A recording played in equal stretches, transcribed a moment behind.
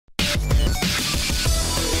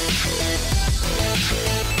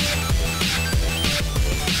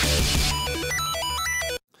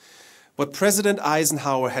What President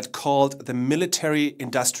Eisenhower had called the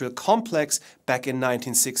military-industrial complex back in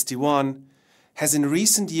 1961 has in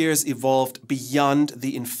recent years evolved beyond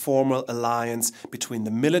the informal alliance between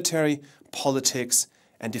the military, politics,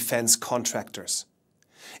 and defense contractors.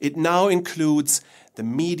 It now includes the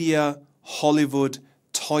media, Hollywood,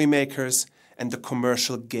 toy makers, and the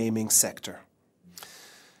commercial gaming sector.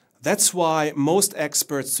 That's why most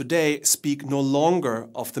experts today speak no longer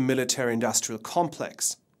of the military-industrial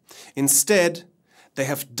complex. Instead, they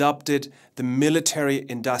have dubbed it the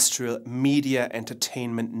Military-Industrial Media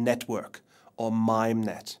Entertainment Network, or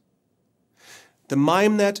MIMEnet. The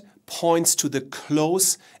MIMEnet points to the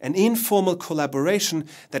close and informal collaboration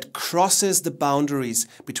that crosses the boundaries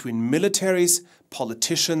between militaries,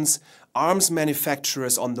 politicians, arms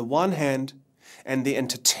manufacturers on the one hand, and the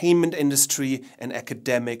entertainment industry and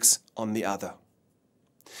academics on the other.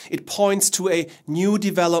 It points to a new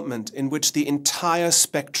development in which the entire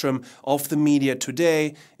spectrum of the media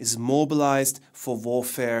today is mobilized for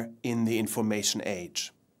warfare in the information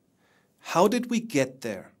age. How did we get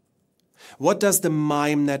there? What does the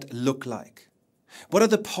MIMEnet look like? What are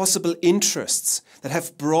the possible interests that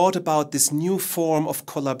have brought about this new form of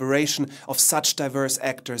collaboration of such diverse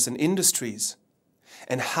actors and industries?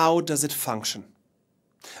 And how does it function?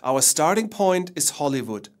 Our starting point is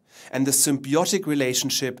Hollywood and the symbiotic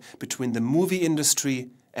relationship between the movie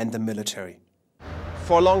industry and the military.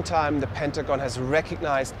 For a long time, the Pentagon has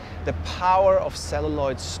recognized the power of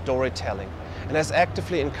celluloid storytelling and has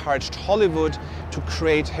actively encouraged Hollywood to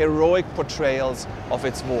create heroic portrayals of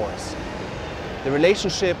its wars. The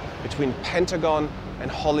relationship between Pentagon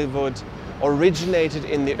and Hollywood originated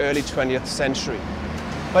in the early 20th century.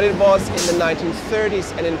 But it was in the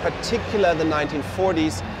 1930s and in particular the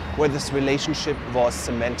 1940s where this relationship was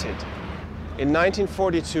cemented. In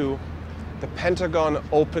 1942, the Pentagon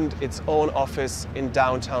opened its own office in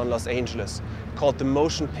downtown Los Angeles called the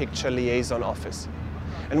Motion Picture Liaison Office.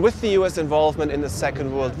 And with the US involvement in the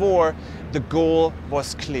Second World War, the goal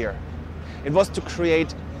was clear. It was to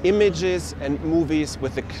create images and movies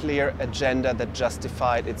with a clear agenda that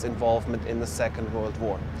justified its involvement in the Second World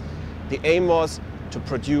War. The aim was to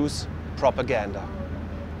produce propaganda.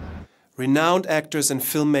 Renowned actors and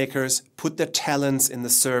filmmakers put their talents in the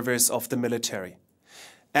service of the military.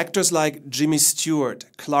 Actors like Jimmy Stewart,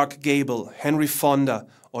 Clark Gable, Henry Fonda,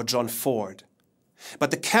 or John Ford.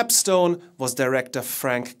 But the capstone was director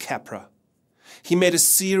Frank Capra. He made a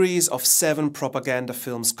series of 7 propaganda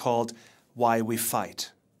films called Why We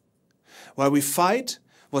Fight. Why We Fight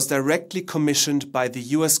was directly commissioned by the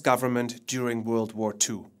US government during World War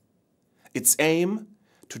II. Its aim?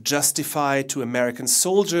 To justify to American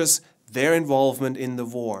soldiers their involvement in the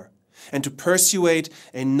war and to persuade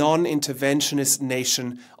a non-interventionist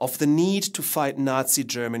nation of the need to fight Nazi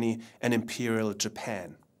Germany and Imperial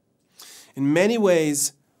Japan. In many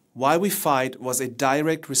ways, Why We Fight was a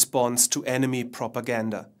direct response to enemy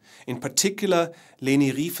propaganda, in particular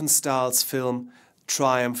Leni Riefenstahl's film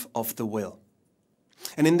Triumph of the Will.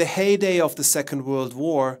 And in the heyday of the Second World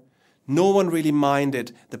War, no one really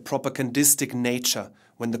minded the propagandistic nature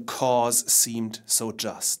when the cause seemed so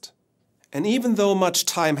just. And even though much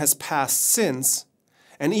time has passed since,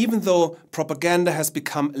 and even though propaganda has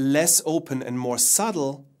become less open and more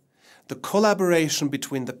subtle, the collaboration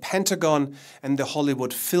between the Pentagon and the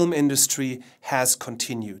Hollywood film industry has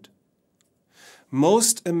continued.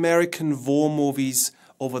 Most American war movies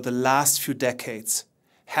over the last few decades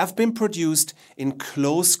have been produced in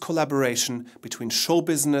close collaboration between show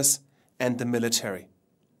business and the military.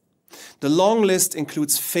 The long list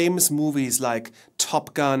includes famous movies like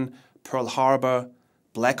Top Gun, Pearl Harbor,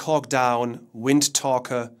 Black Hawk Down, Wind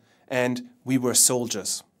Talker, and We Were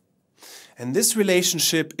Soldiers. And this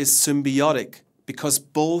relationship is symbiotic because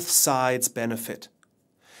both sides benefit.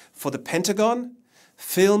 For the Pentagon,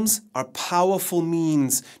 films are powerful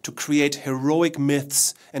means to create heroic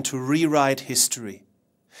myths and to rewrite history.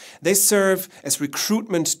 They serve as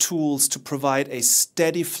recruitment tools to provide a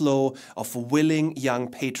steady flow of willing young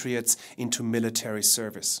patriots into military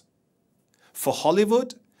service. For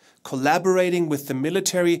Hollywood, collaborating with the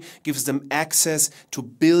military gives them access to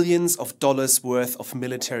billions of dollars worth of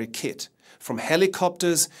military kit, from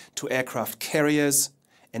helicopters to aircraft carriers,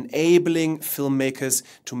 enabling filmmakers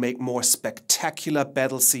to make more spectacular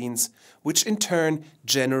battle scenes, which in turn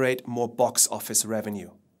generate more box office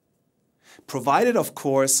revenue. Provided, of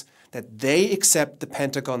course, that they accept the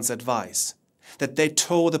Pentagon's advice, that they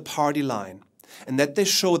toe the party line, and that they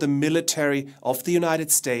show the military of the United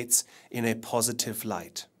States in a positive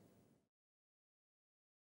light.